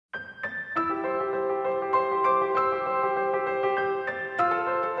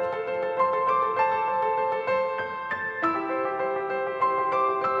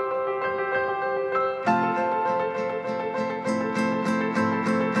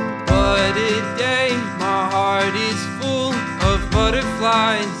brighter day. My heart is full of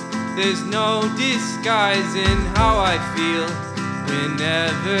butterflies. There's no disguising how I feel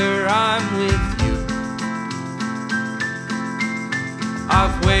whenever I'm with you.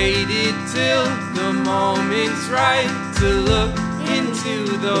 I've waited till the moment's right to look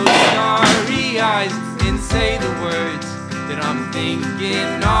into those starry eyes and say the words that I'm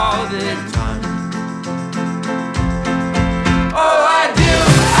thinking all the time. Oh, I do,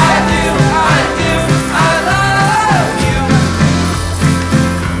 I do, I do, I love you.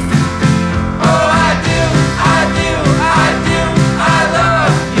 Oh, I do, I do, I do, I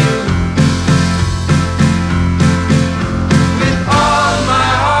love you. With all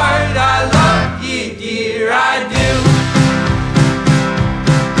my heart, I love you, dear, I do.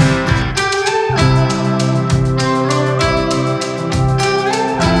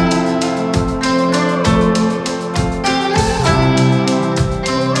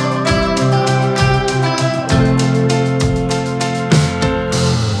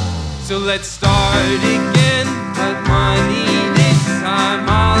 So let's start again.